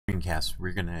screencast,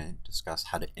 we're going to discuss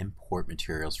how to import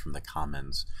materials from the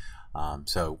Commons.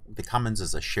 So the Commons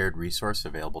is a shared resource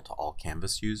available to all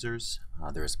Canvas users.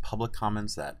 There's public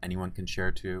Commons that anyone can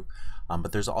share to,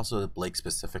 but there's also the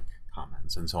Blake-specific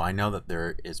Commons. And so I know that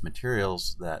there is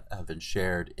materials that have been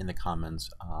shared in the Commons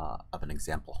of an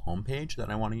example homepage that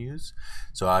I want to use.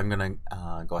 So I'm going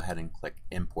to go ahead and click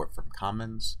Import from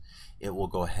Commons. It will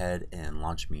go ahead and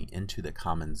launch me into the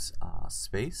Commons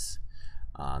space.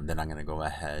 Then I'm going to go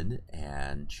ahead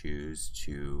and choose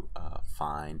to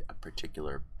find a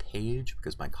particular page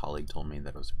because my colleague told me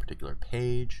that it was a particular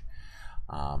page.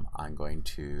 I'm going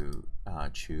to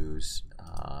choose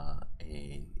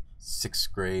a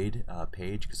 6th grade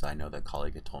page because I know that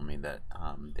colleague had told me that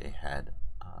they had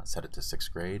set it to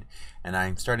 6th grade, and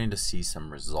I'm starting to see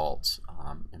some results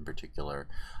in particular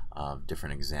of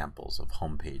different examples of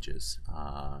home pages.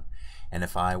 And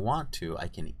if I want to, I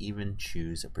can even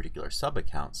choose a particular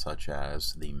sub-account such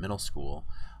as the middle school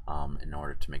in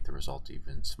order to make the result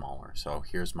even smaller. So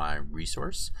here's my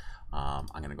resource. I'm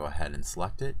going to go ahead and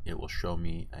select it. It will show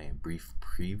me a brief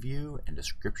preview and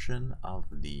description of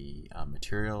the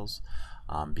materials.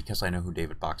 Because I know who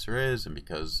David Boxer is and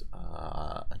because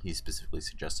he specifically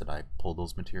suggested I pull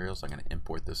those materials, I'm going to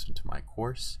import this into my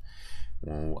course.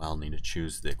 I'll need to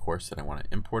choose the course that I want to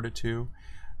import it to.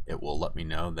 It will let me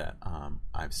know that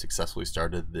I've successfully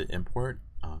started the import,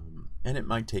 and it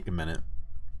might take a minute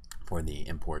for the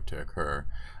import to occur.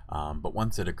 But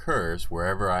once it occurs,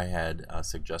 wherever I had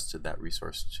suggested that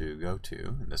resource to go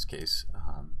to, in this case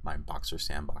my Boxer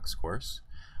Sandbox course,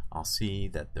 I'll see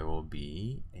that there will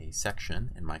be a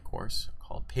section in my course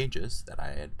called Pages that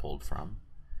I had pulled from.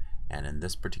 And in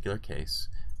this particular case,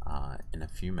 in a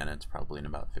few minutes, probably in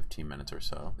about 15 minutes or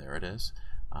so, there it is,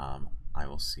 I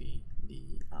will see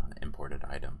the imported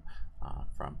item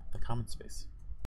from the Commons space.